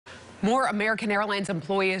More American Airlines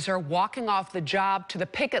employees are walking off the job to the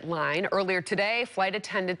picket line. Earlier today, flight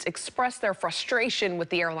attendants expressed their frustration with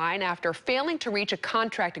the airline after failing to reach a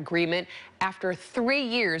contract agreement after 3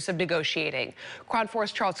 years of negotiating. KRON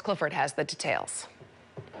 4's Charles Clifford has the details.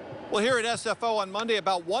 Well, here at SFO on Monday,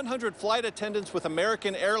 about 100 flight attendants with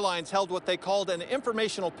American Airlines held what they called an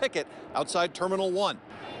informational picket outside Terminal 1.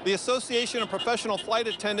 The Association of Professional Flight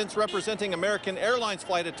Attendants representing American Airlines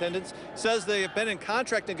flight attendants says they have been in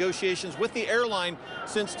contract negotiations with the airline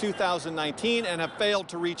since 2019 and have failed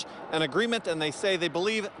to reach an agreement, and they say they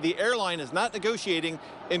believe the airline is not negotiating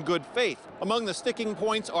in good faith. Among the sticking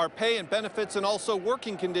points are pay and benefits and also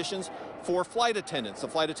working conditions for flight attendants. The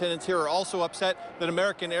flight attendants here are also upset that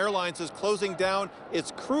American Airlines is closing down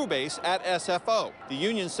its crew base at SFO. The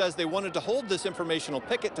union says they wanted to hold this informational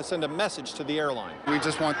picket to send a message to the airline. We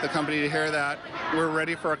just want the company to hear that we're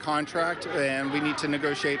ready for a contract and we need to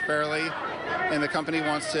negotiate fairly, and the company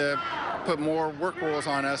wants to put more work rules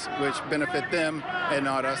on us which benefit them and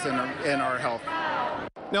not us and our health.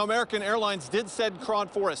 Now, American Airlines did send KRON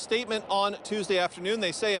 4 a statement on Tuesday afternoon.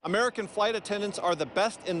 They say American flight attendants are the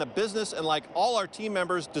best in the business, and like all our team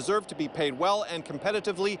members, deserve to be paid well and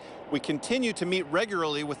competitively. We continue to meet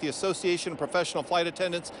regularly with the Association of Professional Flight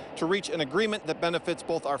Attendants to reach an agreement that benefits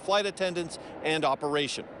both our flight attendants and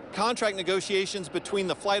operation. Contract negotiations between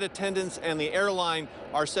the flight attendants and the airline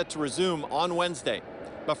are set to resume on Wednesday.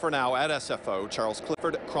 But for now, at SFO, Charles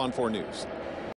Clifford, KRON 4 News.